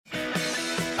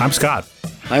I'm Scott.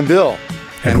 I'm Bill.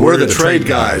 And we're the Trade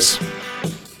Guys.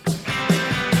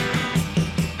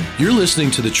 You're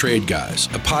listening to The Trade Guys,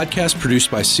 a podcast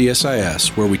produced by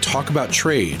CSIS where we talk about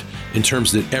trade in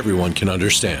terms that everyone can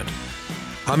understand.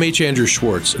 I'm H. Andrew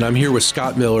Schwartz, and I'm here with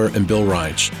Scott Miller and Bill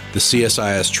Reinsch, the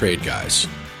CSIS Trade Guys.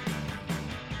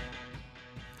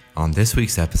 On this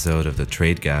week's episode of The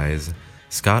Trade Guys,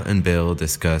 Scott and Bill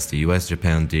discuss the U.S.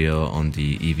 Japan deal on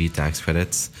the EV tax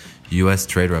credits, U.S.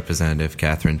 Trade Representative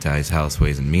Katherine Tai's House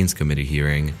Ways and Means Committee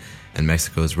hearing, and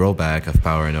Mexico's rollback of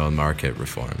power and oil market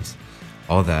reforms.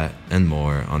 All that and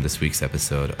more on this week's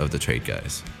episode of The Trade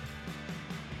Guys.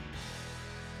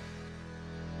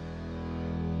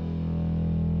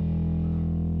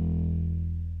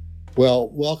 Well,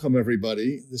 welcome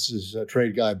everybody. This is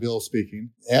Trade Guy Bill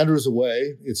speaking. Andrew's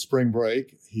away. It's spring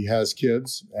break. He has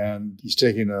kids and he's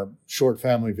taking a short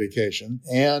family vacation.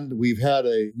 And we've had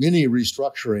a mini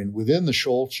restructuring within the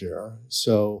Shoal Chair.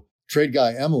 So Trade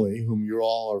Guy Emily, whom you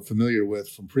all are familiar with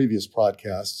from previous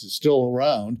podcasts, is still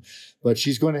around, but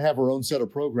she's going to have her own set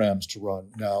of programs to run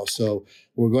now. So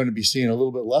we're going to be seeing a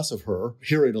little bit less of her,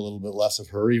 hearing a little bit less of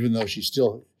her, even though she's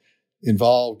still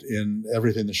involved in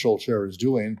everything the Shoal Chair is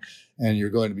doing, and you're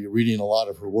going to be reading a lot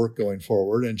of her work going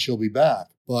forward, and she'll be back.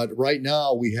 But right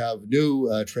now we have new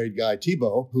trade guy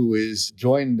Thibault, who is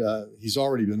joined, he's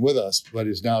already been with us, but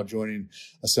is now joining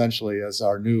essentially as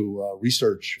our new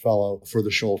research fellow for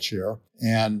the Shoal Chair.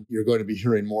 And you're going to be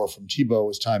hearing more from Thibault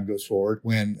as time goes forward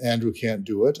when Andrew can't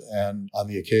do it and on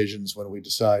the occasions when we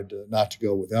decide not to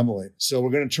go with Emily. So we're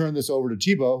going to turn this over to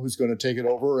Thibault, who's going to take it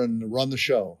over and run the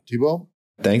show. Thibault?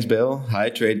 Thanks, Bill. Hi,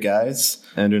 Trade Guys.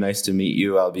 Andrew, nice to meet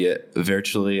you, albeit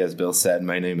virtually. As Bill said,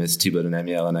 my name is Thibault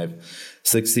Denemiel, and I've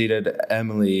succeeded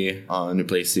Emily on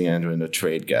replacing Andrew in the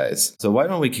Trade Guys. So why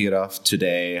don't we kick it off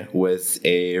today with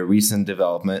a recent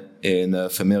development in a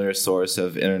familiar source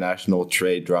of international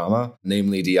trade drama,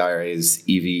 namely the IRA's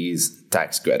EVs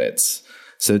tax credits.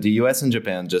 So the U.S. and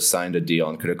Japan just signed a deal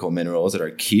on critical minerals that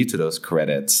are key to those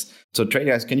credits. So Trade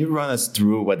Guys, can you run us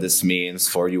through what this means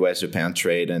for U.S.-Japan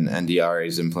trade and the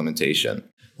IRA's implementation?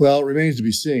 Well, it remains to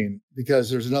be seen because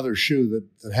there's another shoe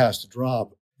that has to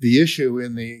drop. The issue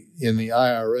in the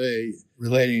IRA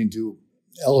relating to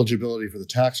eligibility for the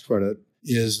tax credit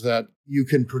is that you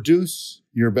can produce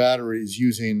your batteries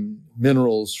using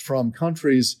minerals from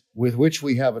countries with which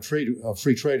we have a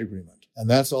free trade agreement. And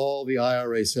that's all the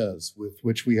IRA says, with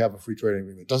which we have a free trade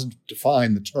agreement. It doesn't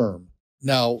define the term.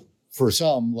 Now, for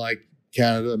some, like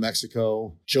Canada,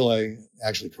 Mexico, Chile,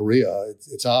 actually Korea,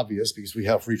 it's obvious because we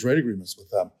have free trade agreements with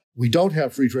them. We don't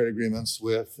have free trade agreements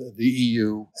with the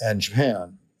EU and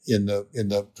Japan in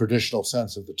the traditional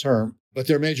sense of the term, but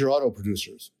they're major auto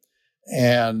producers.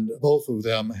 And both of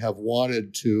them have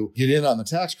wanted to get in on the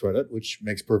tax credit, which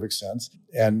makes perfect sense,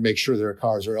 and make sure their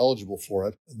cars are eligible for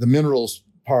it. The minerals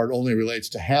part only relates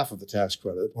to half of the tax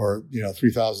credit, or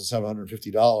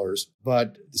 $3,750.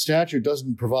 But the statute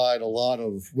doesn't provide a lot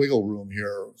of wiggle room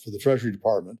here for the Treasury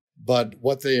Department. But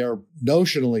what they are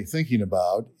notionally thinking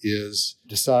about is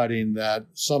deciding that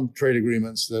some trade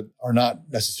agreements that are not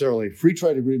necessarily free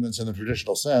trade agreements in the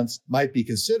traditional sense might be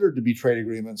considered to be trade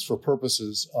agreements for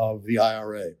purposes of the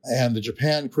IRA. And the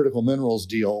Japan critical minerals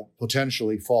deal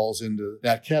potentially falls into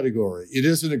that category. It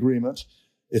is an agreement.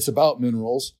 It's about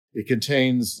minerals. It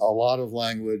contains a lot of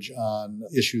language on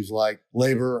issues like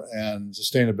labor and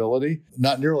sustainability.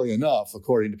 Not nearly enough,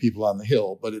 according to people on the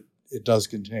Hill, but it does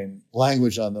contain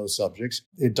language on those subjects.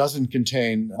 It doesn't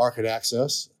contain market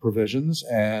access provisions,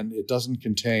 and it doesn't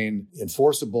contain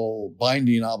enforceable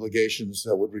binding obligations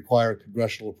that would require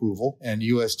congressional approval. And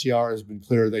USTR has been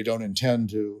clear they don't intend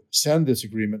to send this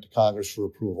agreement to Congress for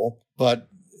approval. But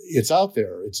it's out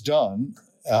there. It's done.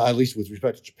 At least with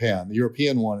respect to Japan. The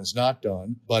European one is not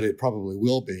done, but it probably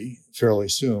will be fairly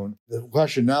soon. The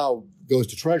question now goes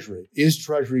to Treasury. Is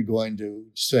Treasury going to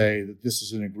say that this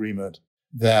is an agreement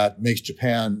that makes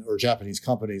Japan or Japanese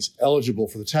companies eligible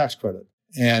for the tax credit?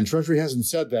 And Treasury hasn't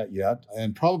said that yet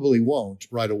and probably won't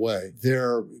right away.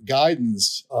 Their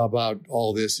guidance about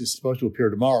all this is supposed to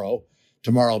appear tomorrow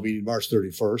being March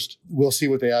 31st. We'll see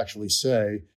what they actually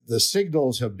say. The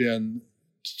signals have been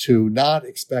to not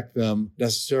expect them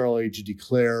necessarily to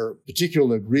declare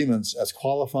particular agreements as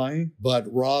qualifying, but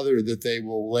rather that they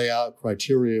will lay out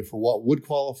criteria for what would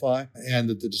qualify, and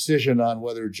that the decision on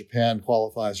whether Japan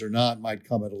qualifies or not might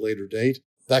come at a later date.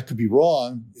 That could be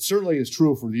wrong. It certainly is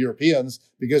true for the Europeans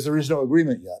because there is no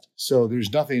agreement yet. So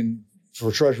there's nothing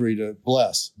for Treasury to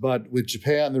bless. But with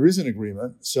Japan, there is an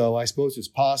agreement. So I suppose it's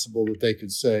possible that they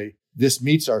could say, this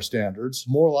meets our standards,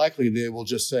 more likely they will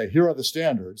just say, here are the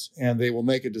standards, and they will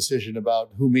make a decision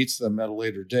about who meets them at a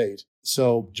later date.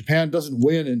 So Japan doesn't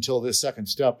win until this second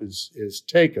step is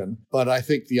taken, but I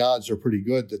think the odds are pretty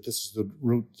good that this is the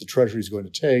route the Treasury is going to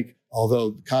take,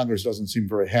 although Congress doesn't seem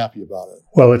very happy about it.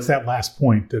 Well, it's that last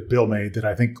point that Bill made that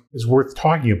I think is worth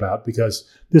talking about, because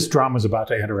this drama is about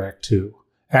to enter Act 2.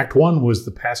 Act 1 was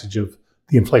the passage of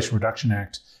the Inflation Reduction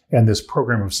Act and this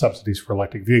program of subsidies for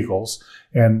electric vehicles.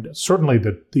 And certainly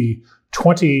the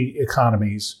 20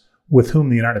 economies with whom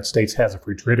the United States has a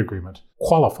free trade agreement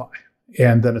qualify.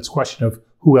 And then it's a question of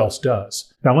who else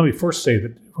does. Now, let me first say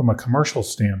that from a commercial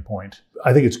standpoint,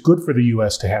 I think it's good for the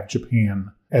U.S. to have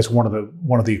Japan as one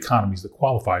of the economies that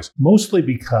qualifies, mostly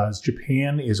because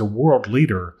Japan is a world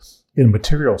leader in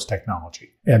materials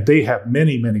technology. And they have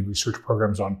many, many research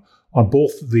programs on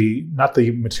both not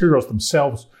the materials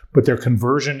themselves, but their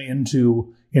conversion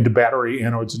into battery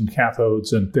anodes and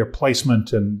cathodes, and their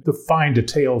placement, and the fine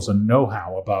details and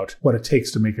know-how about what it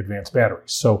takes to make advanced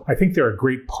batteries. So I think they're a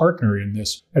great partner in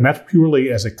this, and that's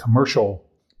purely as a commercial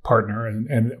partner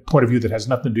and a point of view that has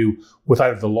nothing to do with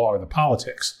either the law or the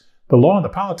politics. The law and the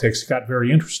politics got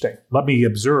very interesting. Let me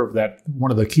observe that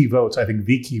one of the key votes, I think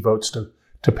the key votes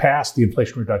to pass the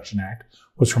Inflation Reduction Act,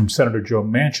 was from Senator Joe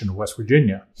Manchin of West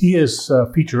Virginia. He is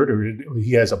featured, or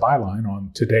he has a byline on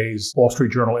today's Wall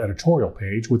Street Journal editorial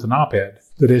page with an op-ed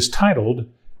that is titled,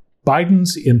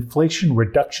 Biden's Inflation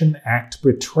Reduction Act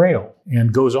Betrayal,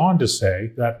 and goes on to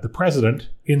say that the president,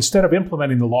 instead of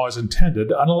implementing the law as intended,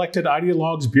 unelected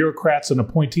ideologues, bureaucrats, and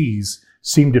appointees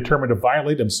seem determined to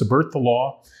violate and subvert the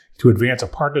law to advance a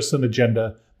partisan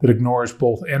agenda that ignores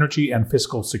both energy and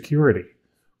fiscal security.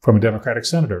 From a Democratic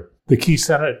senator. The key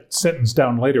sentence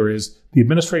down later is, the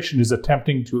administration is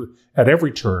attempting to, at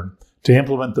every turn, to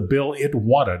implement the bill it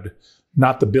wanted,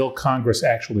 not the bill Congress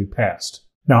actually passed.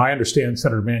 Now, I understand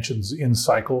Senator Manchin's in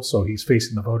cycle, so he's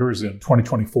facing the voters in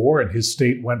 2024, and his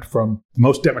state went from the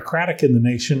most Democratic in the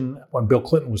nation when Bill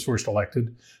Clinton was first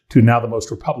elected to now the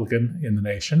most Republican in the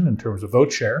nation in terms of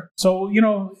vote share. So,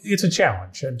 it's a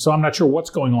challenge. And so I'm not sure what's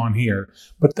going on here,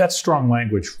 but that's strong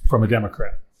language from a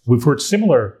Democrat. We've heard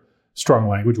similar strong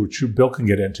language, which Bill can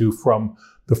get into, from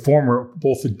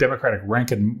both the Democratic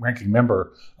ranking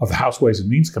member of the House Ways and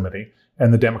Means Committee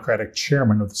and the Democratic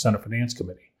chairman of the Senate Finance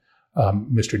Committee,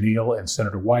 Mr. Neal and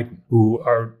Senator Wyden, who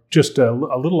are just a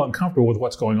little uncomfortable with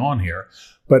what's going on here.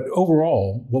 But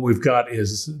overall, what we've got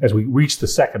is, as we reach the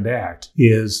second act,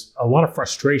 is a lot of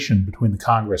frustration between the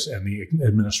Congress and the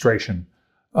administration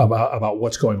about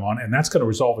what's going on, and that's going to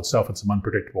resolve itself in some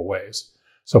unpredictable ways.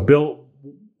 So, Bill,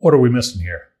 what are we missing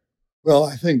here? Well,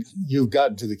 I think you've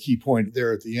gotten to the key point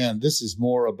there at the end. This is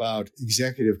more about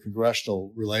executive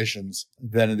congressional relations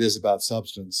than it is about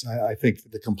substance. I think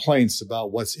the complaints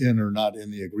about what's in or not in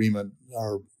the agreement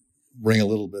ring a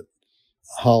little bit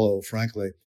hollow, frankly.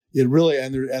 It really,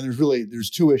 there's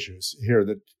two issues here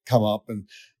that come up, and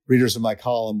readers of my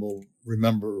column will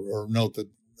remember or note that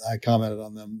I commented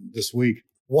on them this week.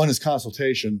 One is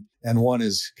consultation and one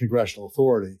is congressional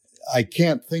authority. I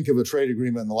can't think of a trade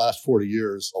agreement in the last 40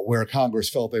 years where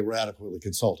Congress felt they were adequately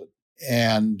consulted.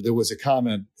 And there was a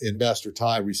comment, Ambassador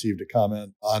Tai received a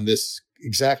comment on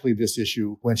exactly this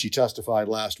issue when she testified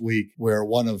last week, where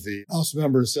one of the House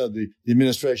members said the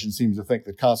administration seems to think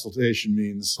that consultation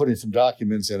means putting some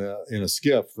documents in a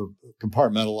SCIF, a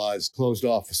compartmentalized,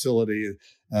 closed-off facility,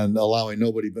 and allowing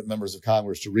nobody but members of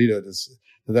Congress to read it.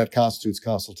 That constitutes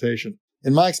consultation.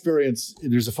 In my experience,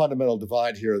 there's a fundamental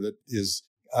divide here that is,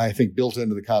 I think, built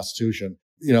into the Constitution.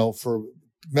 For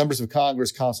members of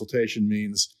Congress, consultation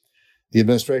means the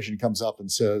administration comes up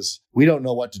and says, we don't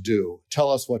know what to do. Tell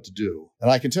us what to do.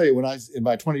 And I can tell you, in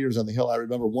my 20 years on the Hill, I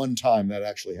remember one time that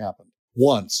actually happened.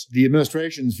 Once. The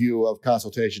administration's view of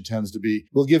consultation tends to be,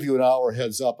 we'll give you an hour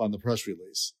heads up on the press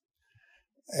release.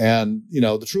 And,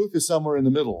 the truth is somewhere in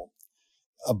the middle.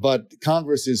 But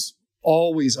Congress is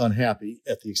always unhappy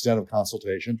at the extent of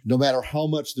consultation. No matter how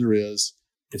much there is,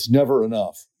 it's never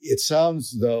enough. It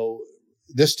sounds, though,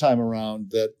 this time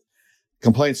around that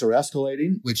complaints are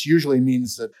escalating, which usually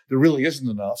means that there really isn't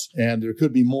enough, and there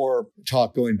could be more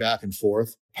talk going back and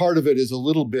forth. Part of it is a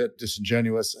little bit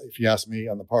disingenuous, if you ask me,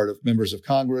 on the part of members of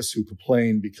Congress who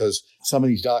complain because some of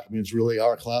these documents really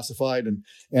are classified and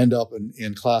end up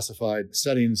in classified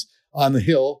settings on the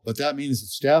Hill, but that means that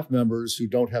staff members who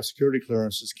don't have security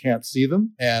clearances can't see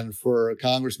them. And for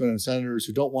congressmen and senators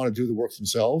who don't want to do the work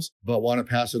themselves, but want to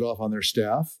pass it off on their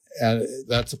staff, and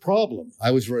that's a problem.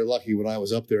 I was very lucky when I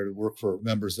was up there to work for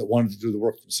members that wanted to do the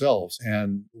work themselves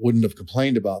and wouldn't have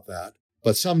complained about that.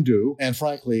 but some do. And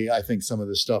frankly, I think some of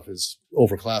this stuff is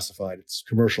overclassified. It's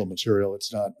commercial material.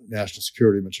 It's not national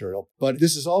security material. But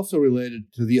this is also related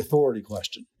to the authority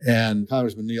question. And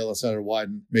Congressman Neal and Senator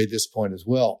Wyden made this point as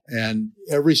well. And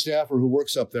every staffer who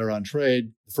works up there on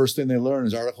trade, the first thing they learn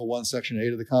is Article 1, Section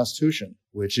 8 of the Constitution,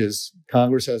 which is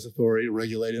Congress has authority to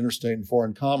regulate interstate and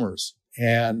foreign commerce.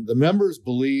 And the members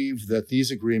believe that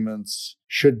these agreements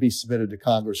should be submitted to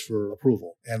Congress for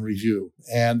approval and review.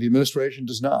 And the administration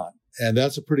does not. And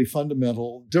that's a pretty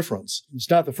fundamental difference. It's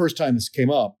not the first time this came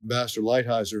up. Ambassador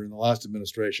Lighthizer in the last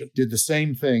administration did the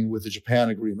same thing with the Japan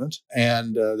agreement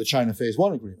and the China Phase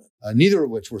 1 agreement, neither of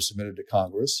which were submitted to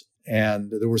Congress.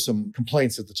 And there were some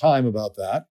complaints at the time about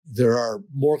that. There are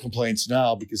more complaints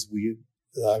now because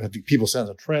I think people sense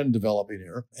a trend developing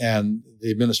here. And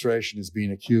the administration is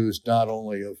being accused not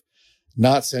only of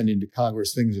not sending to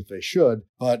Congress things that they should,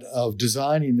 but of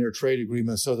designing their trade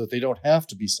agreements so that they don't have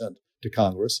to be sent to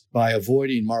Congress by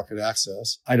avoiding market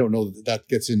access. I don't know that that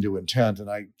gets into intent,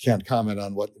 and I can't comment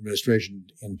on what the administration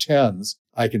intends.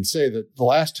 I can say that the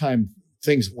last time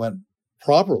things went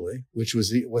properly, which was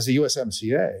the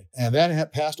USMCA, and that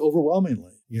had passed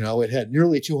overwhelmingly. It had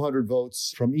nearly 200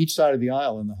 votes from each side of the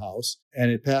aisle in the House,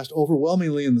 and it passed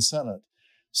overwhelmingly in the Senate.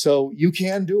 So you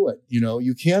can do it.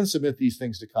 You can submit these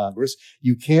things to Congress.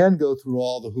 You can go through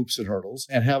all the hoops and hurdles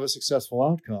and have a successful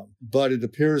outcome. But it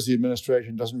appears the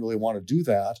administration doesn't really want to do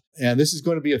that. And this is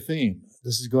going to be a theme.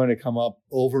 This is going to come up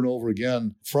over and over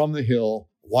again from the Hill.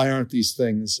 Why aren't these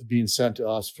things being sent to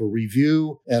us for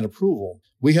review and approval?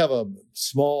 We have a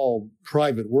small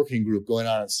private working group going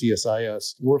on at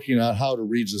CSIS working on how to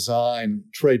redesign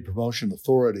Trade Promotion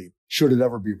Authority should it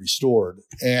ever be restored.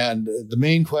 And the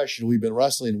main question we've been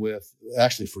wrestling with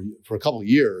actually for a couple of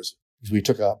years, because we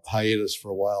took a hiatus for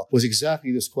a while, was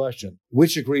exactly this question.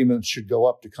 Which agreements should go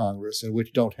up to Congress and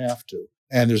which don't have to?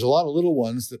 And there's a lot of little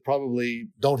ones that probably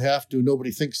don't have to,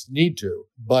 nobody thinks need to.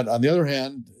 But on the other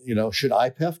hand, should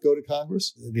IPEF go to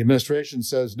Congress? The administration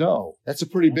says no. That's a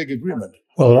pretty big agreement.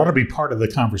 Well, it ought to be part of the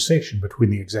conversation between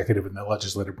the executive and the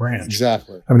legislative branch.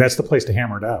 Exactly. I mean, that's the place to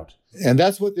hammer it out. And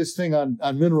that's what this thing on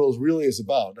minerals really is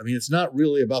about. I mean, it's not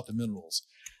really about the minerals.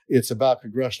 It's about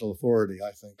congressional authority,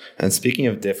 I think. And speaking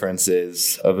of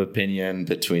differences of opinion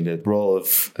between the role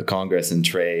of Congress in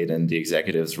trade and the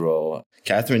executive's role,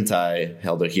 Katherine Tai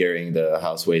held a hearing in the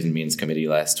House Ways and Means Committee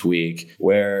last week,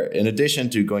 where in addition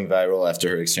to going viral after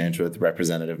her exchange with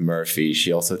Representative Murphy,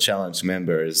 she also challenged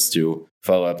members to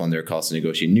follow up on their calls to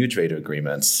negotiate new trade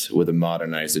agreements with a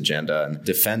modernized agenda and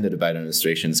defended the Biden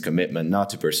administration's commitment not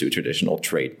to pursue traditional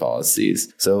trade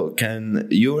policies. So can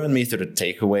you run me through the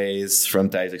takeaways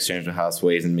from Tai's exchange with House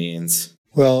Ways and Means?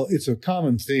 Well, it's a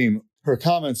common theme. Her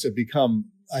comments have become,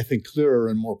 I think, clearer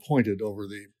and more pointed over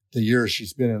the years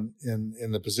she's been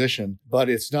in the position, but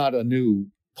it's not a new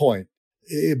point.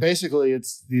 Basically,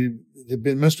 it's the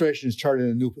administration is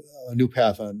charting a new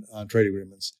path on trade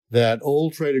agreements. That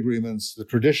old trade agreements, the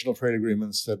traditional trade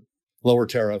agreements that lower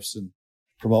tariffs and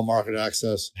promote market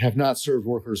access, have not served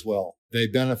workers well. They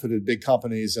benefited big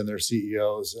companies and their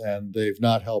CEOs, and they've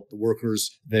not helped the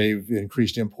workers. They've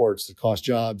increased imports that cost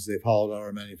jobs. They've hollowed out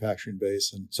our manufacturing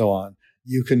base and so on.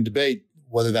 You can debate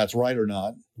whether that's right or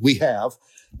not. We have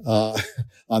on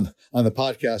the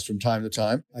podcast from time to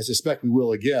time. I suspect we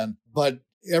will again. But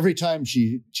every time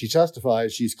she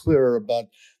testifies, she's clearer about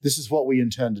this is what we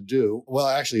intend to do. Well,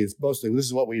 actually, it's mostly this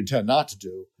is what we intend not to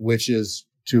do, which is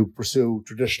to pursue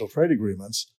traditional trade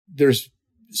agreements. There's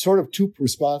sort of two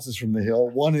responses from the Hill.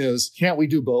 One is, can't we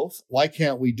do both? Why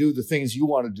can't we do the things you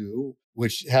want to do,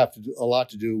 which have to do a lot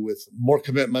to do with more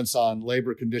commitments on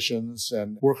labor conditions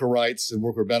and worker rights and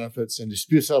worker benefits and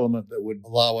dispute settlement that would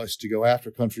allow us to go after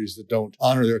countries that don't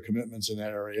honor their commitments in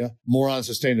that area. More on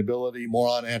sustainability, more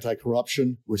on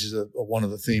anti-corruption, which is one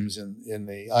of the themes in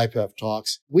the IPEF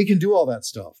talks. We can do all that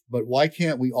stuff, but why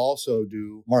can't we also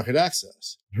do market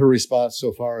access? Her response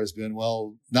so far has been,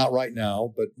 well, not right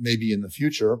now, but maybe in the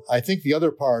future. I think the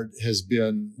other part has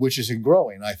been, which is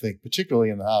growing, I think, particularly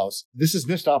in the House, this is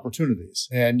missed opportunities.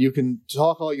 And you can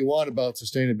talk all you want about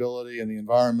sustainability and the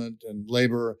environment and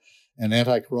labor and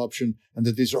anti-corruption, and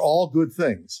that these are all good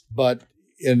things. But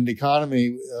in the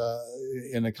economy,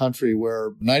 in a country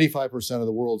where 95% of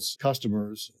the world's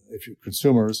customers,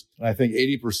 consumers, and I think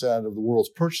 80% of the world's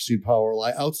purchasing power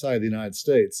lie outside the United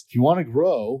States. If you want to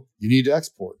grow, you need to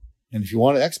export. And if you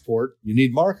want to export, you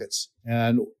need markets.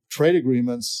 And trade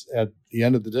agreements at the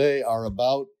end of the day are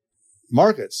about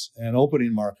markets and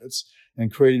opening markets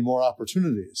and creating more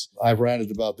opportunities. I've ranted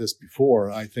about this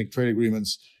before. I think trade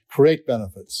agreements create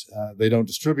benefits. They don't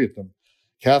distribute them.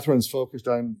 Katherine's focused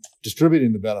on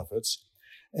distributing the benefits.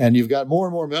 And you've got more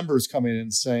and more members coming in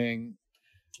saying,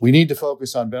 We need to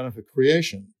focus on benefit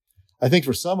creation. I think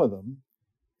for some of them,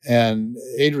 and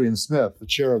Adrian Smith, the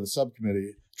chair of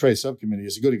the trade subcommittee,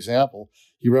 is a good example.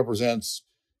 He represents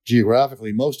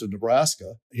geographically most of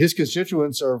Nebraska. His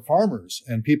constituents are farmers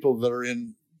and people that are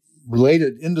in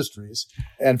related industries.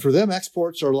 And for them,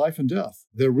 exports are life and death.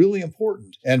 They're really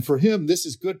important. And for him, this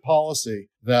is good policy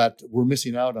that we're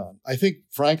missing out on. I think,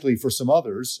 frankly, for some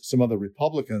others, some other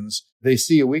Republicans, they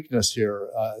see a weakness here.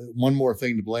 One more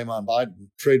thing to blame on Biden,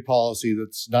 trade policy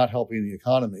that's not helping the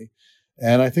economy.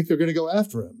 And I think they're going to go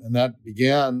after him. And that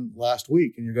began last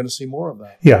week, and you're going to see more of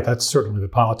that. Yeah, that's certainly the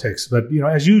politics. But,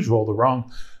 as usual,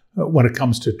 when it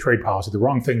comes to trade policy, the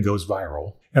wrong thing goes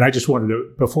viral. And I just wanted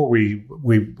to, before we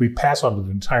pass on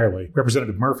it entirely,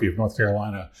 Representative Murphy of North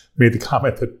Carolina made the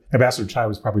comment that Ambassador Tai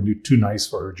was probably too nice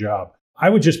for her job. I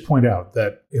would just point out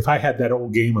that if I had that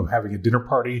old game of having a dinner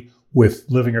party with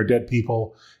living or dead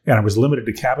people, and I was limited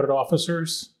to cabinet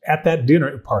officers, at that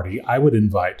dinner party, I would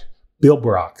invite Bill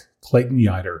Brock, Clayton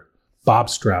Yiter, Bob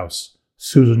Strauss,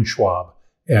 Susan Schwab,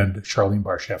 and Charlene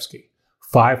Barshevsky,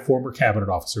 5 former cabinet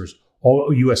officers,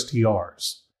 all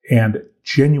USTRs, and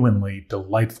genuinely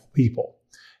delightful people.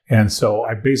 And so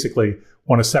I basically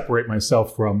want to separate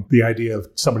myself from the idea of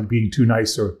somebody being too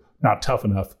nice or not tough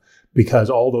enough, because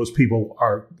all those people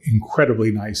are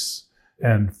incredibly nice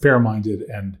and fair-minded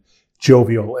and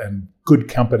jovial and good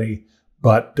company,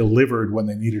 but delivered when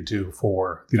they needed to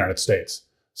for the United States.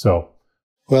 So,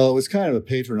 well, it was kind of a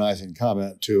patronizing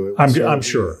comment too. I'm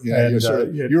sure. Yeah, And,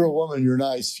 you're a woman. You're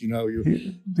nice. I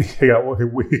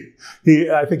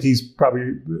think he's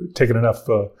probably taken enough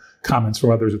comments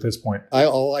from others at this point.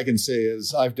 All I can say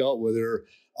is I've dealt with her.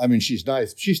 I mean, she's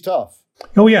nice. She's tough.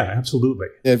 Oh yeah, absolutely.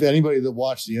 If anybody that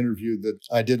watched the interview that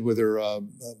I did with her a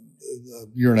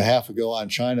year and a half ago on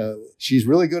China, she's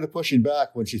really good at pushing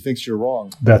back when she thinks you're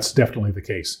wrong. That's definitely the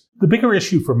case. The bigger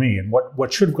issue for me, and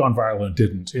what should have gone viral and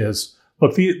didn't, is,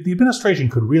 look, the administration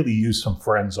could really use some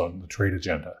friends on the trade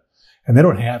agenda, and they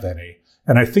don't have any.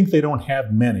 And I think they don't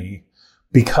have many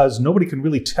because nobody can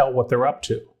really tell what they're up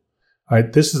to. All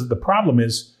right? The problem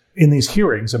is, in these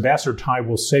hearings, Ambassador Tai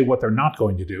will say what they're not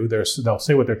going to do. They'll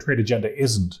say what their trade agenda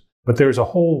isn't. But there's a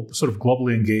whole sort of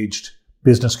globally engaged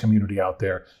business community out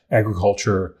there,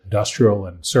 agriculture, industrial,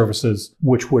 and services,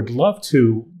 which would love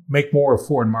to make more of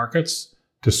foreign markets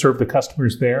to serve the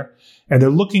customers there. And they're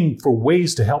looking for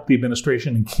ways to help the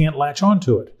administration and can't latch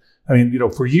onto it. I mean,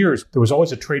 for years, there was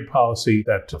always a trade policy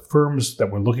that firms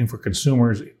that were looking for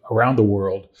consumers around the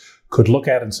world could look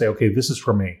at and say, okay, this is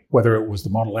for me. Whether it was the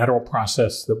multilateral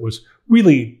process that was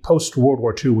really post-World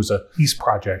War II was a peace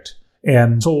project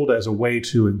and sold as a way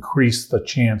to increase the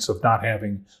chance of not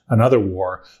having another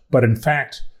war, but in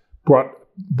fact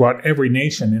brought every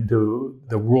nation into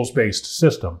the rules-based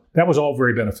system. That was all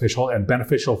very beneficial and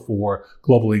beneficial for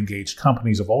globally engaged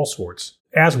companies of all sorts,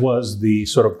 as was the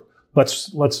sort of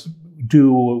let's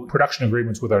do production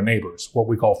agreements with our neighbors, what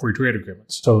we call free trade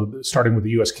agreements. So starting with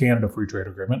the U.S.-Canada free trade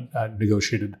agreement,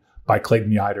 negotiated by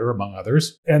Clayton Yiter, among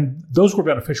others. And those were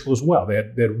beneficial as well. They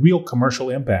had real commercial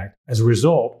impact. As a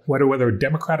result, whether a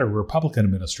Democrat or Republican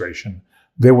administration,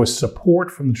 there was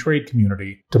support from the trade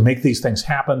community to make these things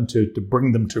happen, to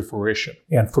bring them to fruition.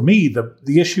 And for me,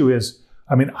 the issue is,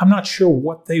 I'm not sure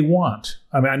what they want.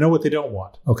 I know what they don't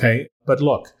want, okay? But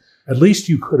look, at least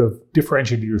you could have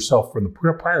differentiated yourself from the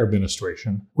prior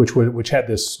administration, which had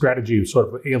this strategy of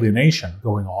sort of alienation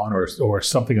going on, or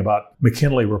something about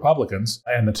McKinley Republicans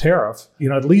and the tariff.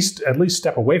 At least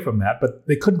step away from that. But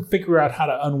they couldn't figure out how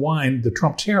to unwind the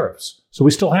Trump tariffs, so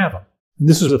we still have them. And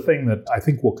this is a thing that I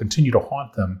think will continue to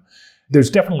haunt them.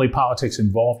 There's definitely politics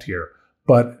involved here,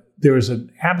 but there is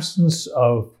an absence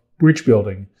of bridge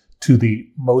building to the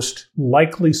most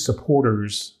likely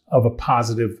supporters of a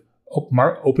positive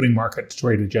opening market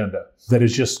trade agenda that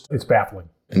is it's baffling.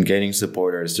 And gaining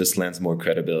supporters just lends more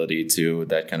credibility to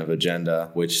that kind of agenda,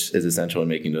 which is essential in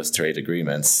making those trade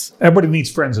agreements. Everybody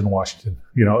needs friends in Washington,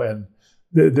 and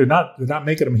they're not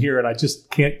making them here, and I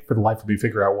just can't for the life of me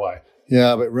figure out why.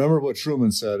 Yeah, but remember what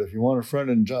Truman said: if you want a friend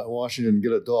in Washington,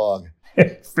 get a dog.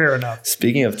 Fair enough.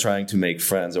 Speaking of trying to make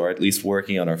friends, or at least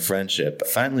working on our friendship,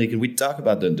 finally, can we talk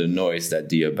about the noise that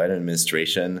the Biden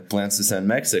administration plans to send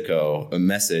Mexico a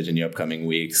message in the upcoming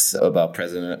weeks about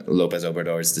President López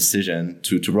Obrador's decision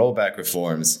to roll back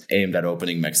reforms aimed at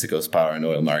opening Mexico's power and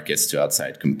oil markets to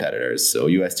outside competitors. So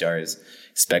USTR is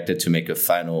expected to make a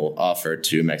final offer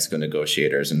to Mexico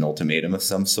negotiators, an ultimatum of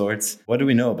some sorts. What do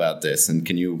we know about this? And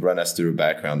can you run us through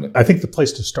background? I think the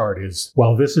place to start is,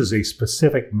 while this is a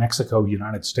specific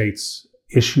Mexico-United States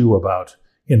issue about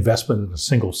investment in a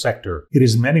single sector, it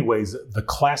is in many ways the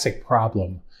classic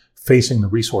problem facing the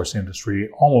resource industry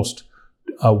almost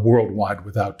worldwide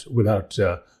without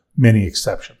many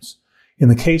exceptions. In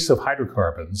the case of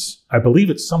hydrocarbons, I believe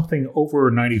it's something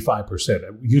over 95%.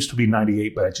 It used to be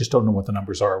 98, but I just don't know what the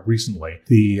numbers are recently.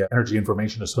 The Energy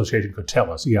Information Association could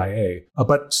tell us, EIA.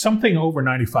 But something over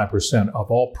 95% of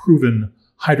all proven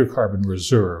hydrocarbon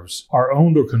reserves are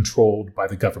owned or controlled by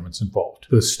the governments involved.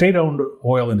 The state-owned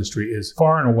oil industry is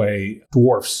far and away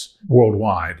dwarfs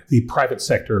worldwide the private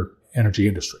sector energy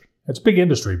industry. It's a big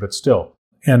industry, but still.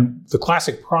 And the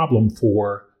classic problem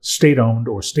for state-owned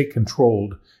or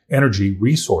state-controlled energy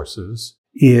resources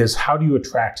is how do you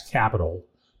attract capital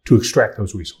to extract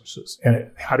those resources?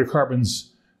 And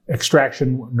hydrocarbons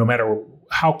extraction, no matter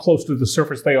how close to the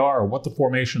surface they are or what the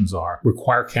formations are,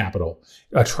 require capital.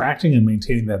 Attracting and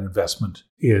maintaining that investment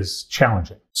is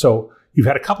challenging. So you've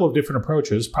had a couple of different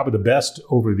approaches. Probably the best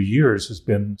over the years has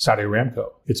been Saudi Aramco.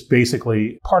 It's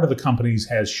basically part of the companies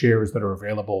has shares that are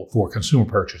available for consumer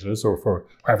purchases or for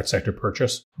private sector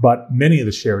purchase, but many of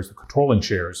the shares, the controlling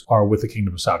shares, are with the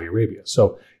Kingdom of Saudi Arabia.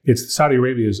 So it's Saudi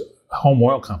Arabia's home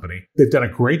oil company. They've done a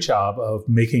great job of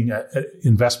making an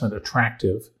investment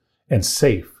attractive and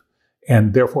safe,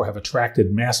 and therefore have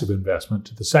attracted massive investment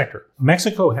to the sector.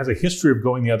 Mexico has a history of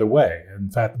going the other way. In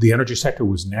fact, the energy sector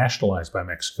was nationalized by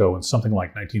Mexico in something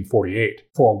like 1948.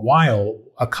 For a while,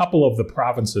 a couple of the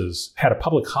provinces had a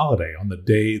public holiday on the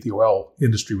day the oil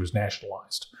industry was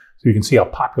nationalized. So you can see how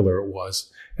popular it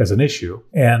was as an issue.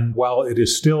 And while it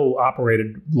is still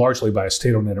operated largely by a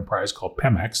state-owned enterprise called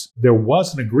Pemex, there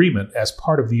was an agreement as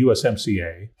part of the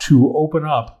USMCA to open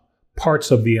up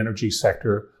parts of the energy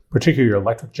sector, particularly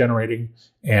electric generating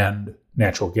and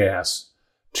natural gas,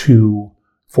 to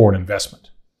foreign investment.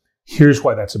 Here's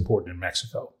why that's important in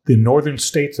Mexico. The northern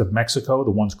states of Mexico,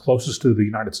 the ones closest to the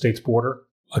United States border,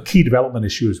 a key development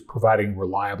issue is providing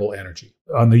reliable energy.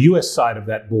 On the U.S. side of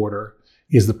that border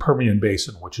is the Permian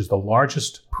Basin, which is the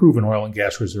largest proven oil and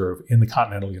gas reserve in the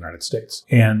continental United States.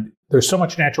 And there's so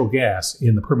much natural gas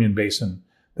in the Permian Basin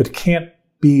that can't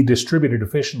be distributed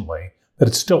efficiently that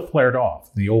it's still flared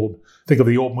off. Think of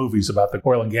the old movies about the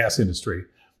oil and gas industry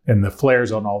and the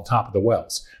flares on all the top of the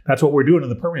wells. That's what we're doing in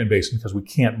the Permian Basin because we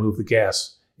can't move the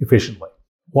gas efficiently.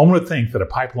 One would think that a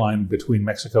pipeline between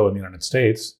Mexico and the United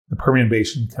States, the Permian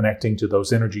Basin connecting to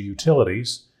those energy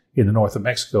utilities in the north of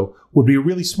Mexico, would be a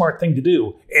really smart thing to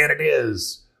do, and it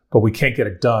is, but we can't get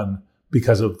it done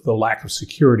because of the lack of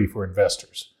security for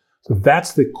investors. So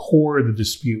that's the core of the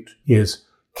dispute is,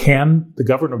 can the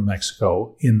government of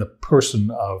Mexico, in the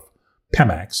person of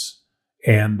Pemex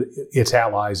and its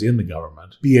allies in the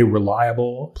government, be a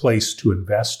reliable place to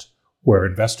invest where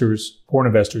foreign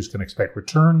investors can expect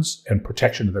returns and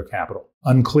protection of their capital?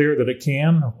 Unclear that it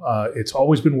can. It's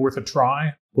always been worth a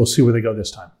try. We'll see where they go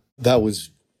this time. That was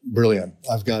brilliant.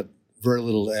 I've got very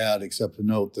little to add except to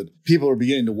note that people are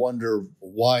beginning to wonder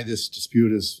why this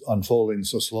dispute is unfolding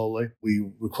so slowly. We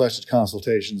requested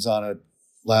consultations on it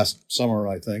last summer,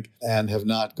 I think, and have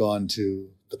not gone to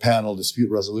the panel dispute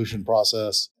resolution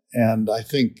process. And I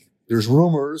think there's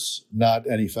rumors, not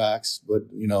any facts, but,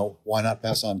 why not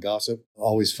pass on gossip?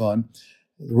 Always fun.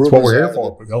 That's what we're here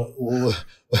for.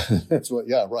 That's what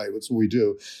we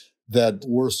do. That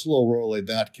we're slow rolling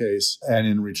that case. And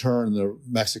in return, the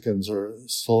Mexicans are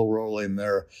slow rolling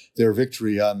their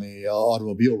victory on the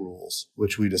automobile rules,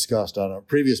 which we discussed on a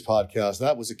previous podcast.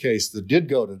 That was a case that did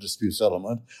go to dispute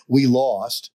settlement. We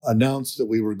lost, announced that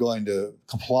we were going to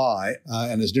comply.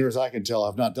 And as near as I can tell,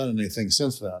 have not done anything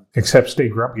since then. Except stay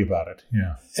grumpy about it.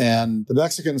 Yeah. And the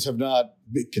Mexicans have not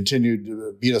continued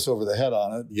to beat us over the head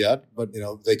on it yet, but,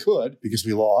 they could because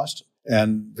we lost,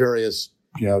 and various,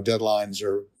 deadlines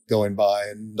are going by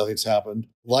and nothing's happened.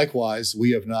 Likewise,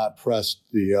 we have not pressed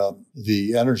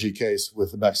the energy case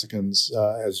with the Mexicans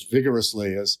as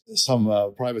vigorously as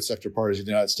some private sector parties in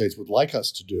the United States would like us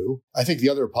to do. I think the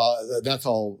other that's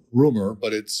all rumor,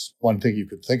 but it's one thing you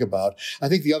could think about. I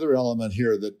think the other element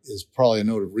here that is probably a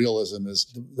note of realism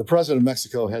is the president of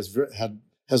Mexico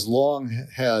has long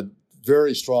had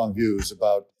very strong views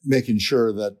about making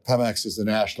sure that Pemex is the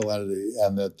national entity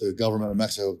and that the government of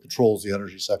Mexico controls the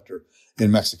energy sector in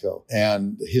Mexico.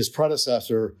 And his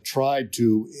predecessor tried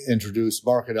to introduce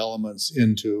market elements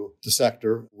into the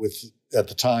sector with, at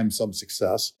the time, some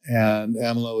success. And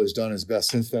AMLO has done his best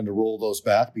since then to roll those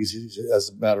back because, as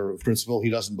a matter of principle,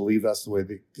 he doesn't believe that's the way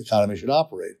the economy should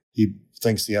operate. He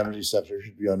thinks the energy sector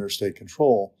should be under state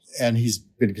control. And he's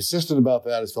been consistent about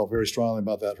that, has felt very strongly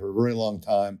about that for a very long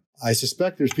time. I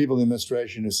suspect there's people in the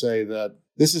administration who say that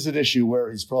this is an issue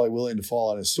where he's probably willing to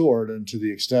fall on his sword, and to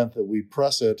the extent that we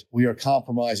press it, we are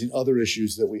compromising other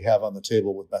issues that we have on the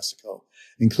table with Mexico,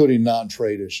 including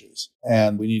non-trade issues.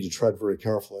 And we need to tread very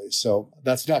carefully. So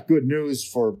that's not good news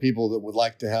for people that would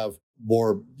like to have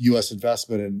more U.S.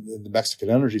 investment in the Mexican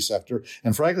energy sector.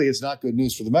 And frankly, it's not good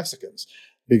news for the Mexicans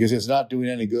because it's not doing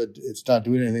any good. It's not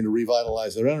doing anything to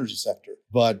revitalize their energy sector.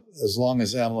 But as long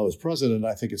as AMLO is president,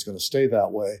 I think it's going to stay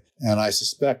that way. And I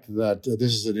suspect that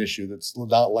this is an issue that's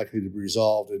not likely to be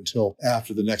resolved until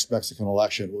after the next Mexican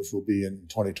election, which will be in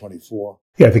 2024.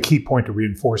 Yeah, the key point to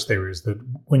reinforce there is that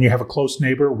when you have a close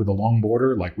neighbor with a long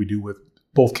border, like we do with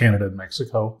both Canada and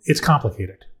Mexico, it's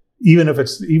complicated. Even if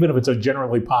it's a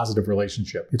generally positive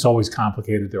relationship, it's always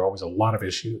complicated. There are always a lot of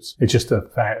issues. It's just a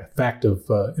fact of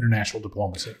international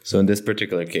diplomacy. So in this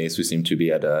particular case, we seem to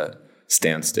be at a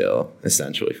standstill,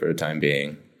 essentially, for the time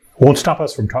being. Won't stop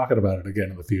us from talking about it again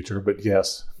in the future, but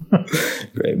yes.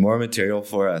 Great. More material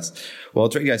for us. Well,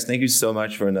 Trey, guys, thank you so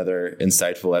much for another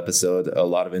insightful episode. A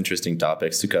lot of interesting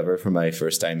topics to cover for my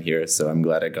first time here, so I'm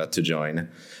glad I got to join.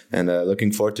 And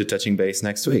looking forward to touching base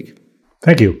next week.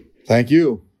 Thank you. Thank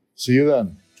you. See you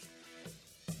then.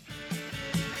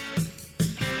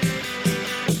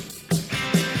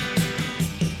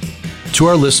 To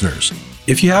our listeners,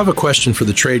 if you have a question for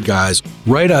the Trade Guys,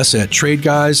 write us at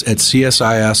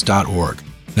tradeguys@csis.org.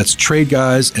 That's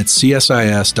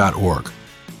tradeguys@csis.org.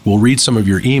 We'll read some of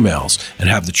your emails and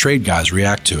have the Trade Guys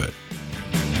react to it.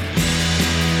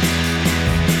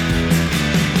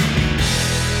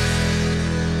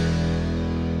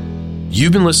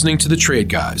 You've been listening to The Trade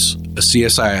Guys, a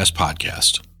CSIS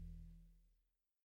podcast.